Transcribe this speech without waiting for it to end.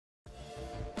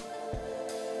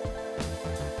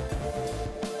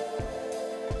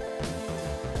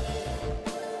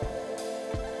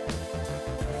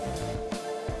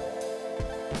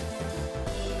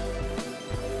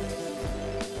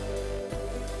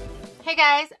Hey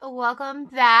guys, welcome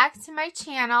back to my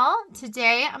channel.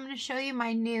 Today I'm going to show you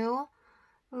my new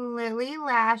Lilly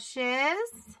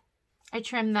Lashes. I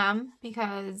trimmed them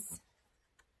because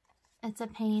it's a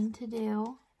pain to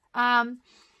do.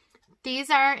 These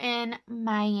are in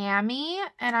Miami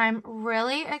and I'm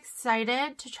really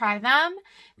excited to try them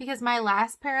because my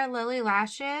last pair of Lilly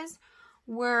Lashes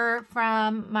were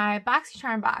from my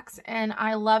BoxyCharm box and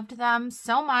I loved them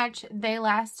so much. They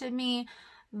lasted me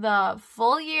the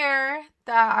full year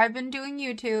that I've been doing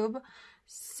YouTube.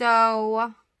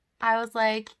 So I was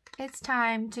like, it's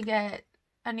time to get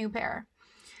a new pair.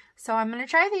 So I'm going to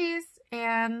try these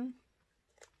and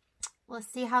let's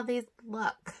see how these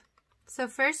look. So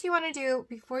first you want to do,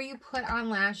 before you put on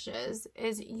lashes,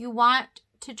 is you want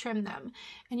to trim them.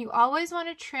 And you always want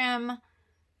to trim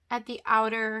at the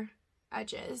outer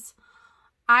edges.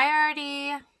 I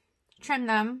already trimmed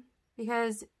them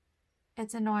because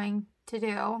it's annoying to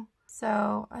do.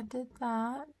 So I did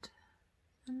that.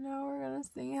 And now we're going to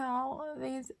see how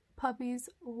these puppies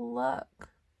look.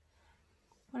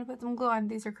 I'm going to put some glue on.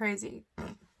 These are crazy.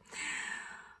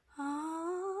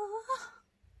 I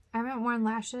haven't worn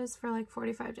lashes for like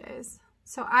 45 days.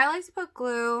 So I like to put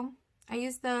glue. I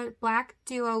use the black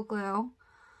duo glue.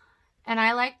 And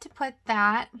I like to put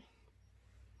that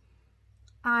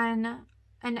on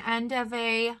an end of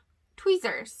a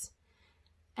tweezers.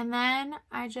 And then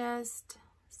I just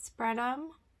spread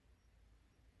them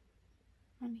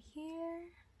on here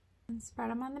and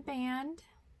spread them on the band.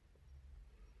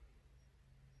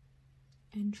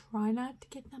 And try not to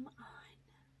get them on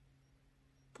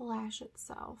the lash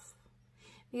itself.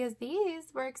 Because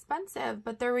these were expensive,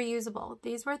 but they're reusable.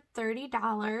 These were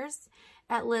 $30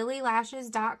 at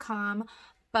LillyLashes.com.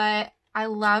 But I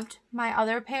loved my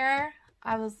other pair.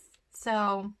 I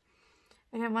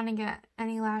didn't want to get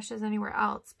any lashes anywhere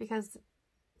else because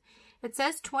it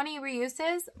says 20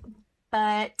 reuses,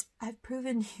 but I've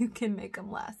proven you can make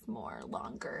them last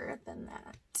longer than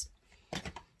that.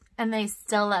 And they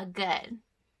still look good.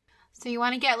 So you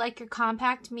want to get like your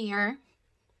compact mirror.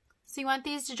 So you want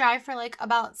these to dry for like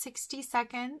about 60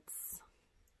 seconds.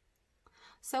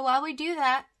 So while we do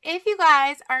that, if you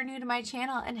guys are new to my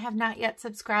channel and have not yet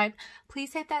subscribed,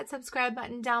 please hit that subscribe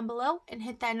button down below and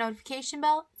hit that notification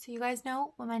bell so you guys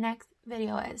know when my next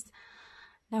video is.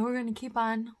 Now we're going to keep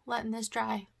on letting this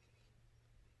dry.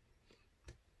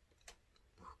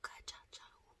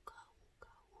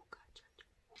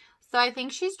 So I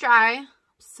think she's dry. I'm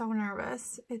so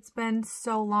nervous. It's been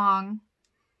so long.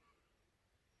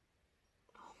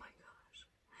 Oh my gosh.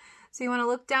 So you want to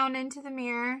look down into the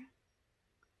mirror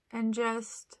and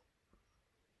just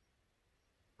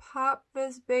pop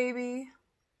this baby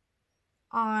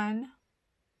on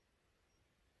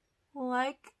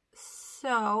like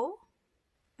so.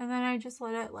 And then I just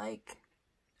let it like,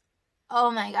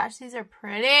 oh my gosh, these are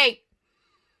pretty.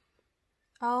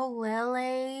 Oh,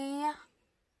 Lilly.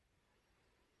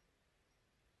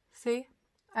 See,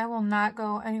 I will not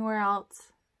go anywhere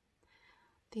else.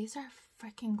 These are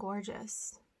freaking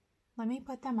gorgeous. Let me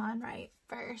put them on right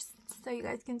first so you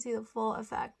guys can see the full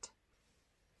effect.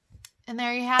 And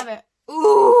there you have it.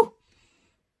 Ooh!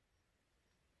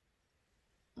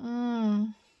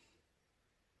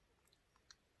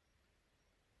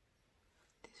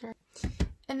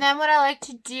 And then what I like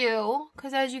to do,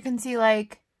 because as you can see,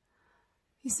 like,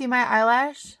 you see my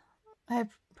eyelash? I have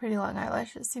pretty long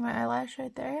eyelashes. See my eyelash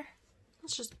right there?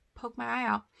 Let's just poke my eye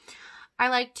out. I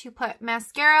like to put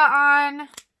mascara on.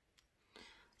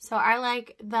 So I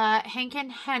like the Hank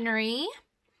 & Henry.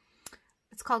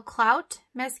 It's called Clout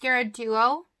Mascara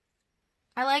Duo.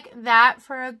 I like that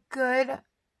for a good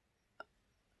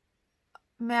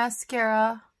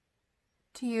mascara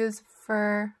to use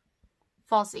for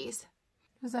falsies.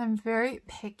 Because I'm very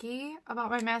picky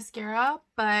about my mascara,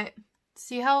 but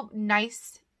see how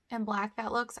nice and black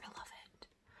that looks? I love it.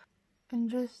 And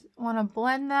just want to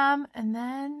blend them, and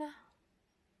then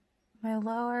my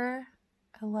lower,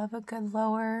 I love a good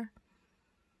lower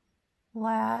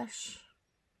lash.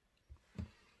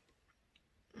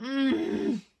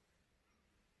 I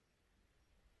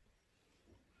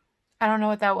don't know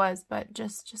what that was, but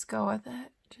just go with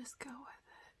it. Just go with it.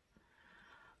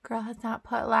 Girl has not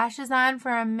put lashes on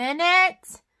for a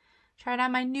minute. Tried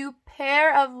on my new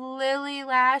pair of Lilly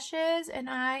Lashes, and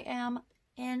I am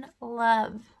in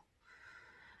love.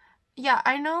 Yeah,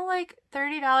 I know like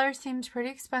 $30 seems pretty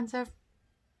expensive.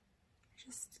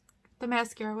 Just the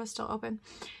mascara was still open.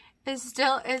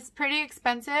 It's pretty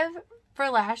expensive for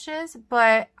lashes,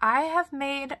 but I have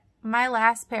made my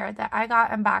last pair that I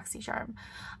got in BoxyCharm.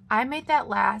 I made that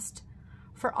last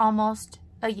for almost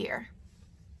a year.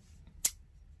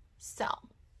 So,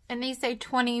 and these say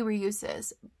 20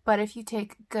 reuses, but if you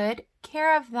take good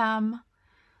care of them,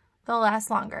 they'll last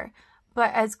longer.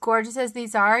 But as gorgeous as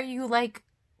these are,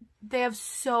 they have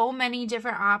so many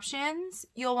different options.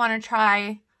 You'll want to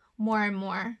try more and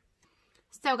more.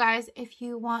 So guys, if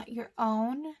you want your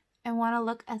own and want to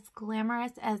look as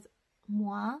glamorous as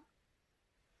moi,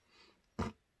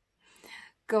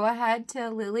 go ahead to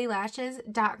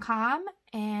LillyLashes.com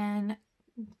and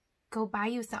go buy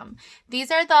you some.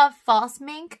 These are the false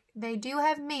mink. They do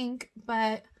have mink,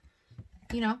 but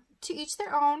you know, to each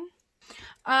their own.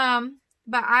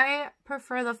 But I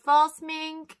prefer the false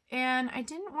mink, and I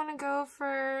didn't want to go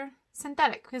for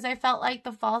synthetic because I felt like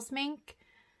the false mink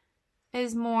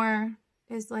is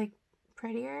like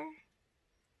prettier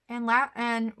and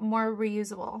more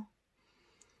reusable.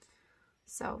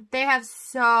 So they have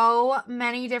so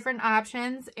many different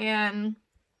options, and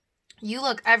you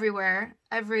look everywhere,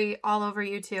 all over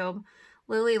YouTube.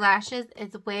 Lilly Lashes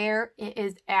is where it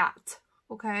is at,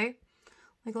 okay?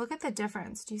 Like, look at the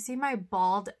difference. Do you see my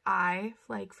bald eye?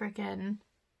 Like, freaking,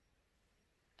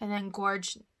 and then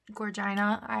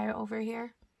Gorgina eye over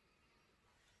here.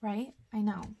 Right? I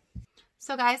know.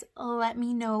 So, guys, let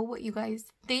me know what you guys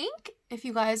think. If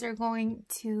you guys are going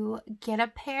to get a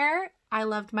pair. I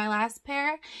loved my last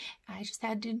pair. I just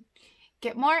had to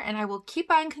get more, and I will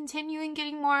keep on continuing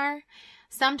getting more.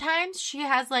 Sometimes she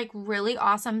has, like, really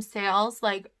awesome sales,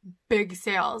 like, big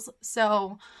sales.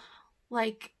 So,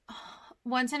 like,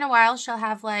 once in a while, she'll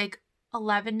have, like,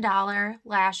 $11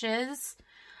 lashes.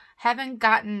 Haven't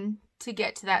gotten to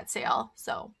get to that sale,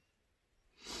 so.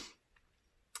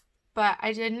 But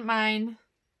I didn't mind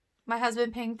my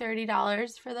husband paying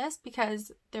 $30 for this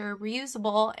because they're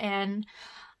reusable, and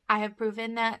I have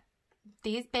proven that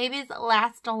these babies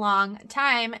last a long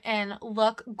time and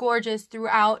look gorgeous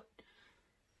throughout.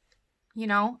 You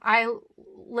know, I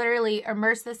literally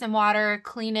immerse this in water,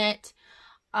 clean it.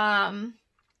 I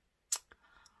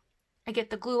get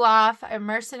the glue off, I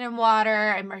immerse it in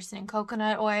water, I immerse it in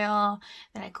coconut oil,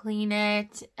 then I clean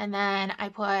it, and then I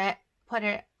put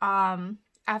it,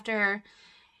 after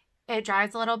it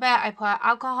dries a little bit, I put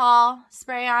alcohol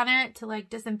spray on it to, like,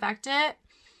 disinfect it,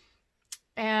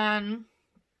 and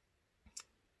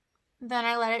then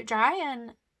I let it dry,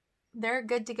 and they're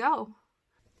good to go.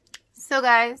 So,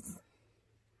 guys,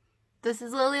 this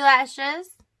is Lilly Lashes.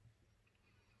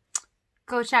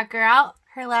 Go check her out.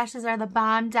 Her lashes are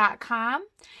thebomb.com.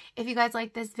 If you guys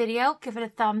like this video, give it a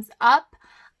thumbs up.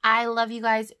 I love you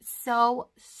guys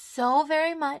so, so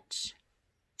very much.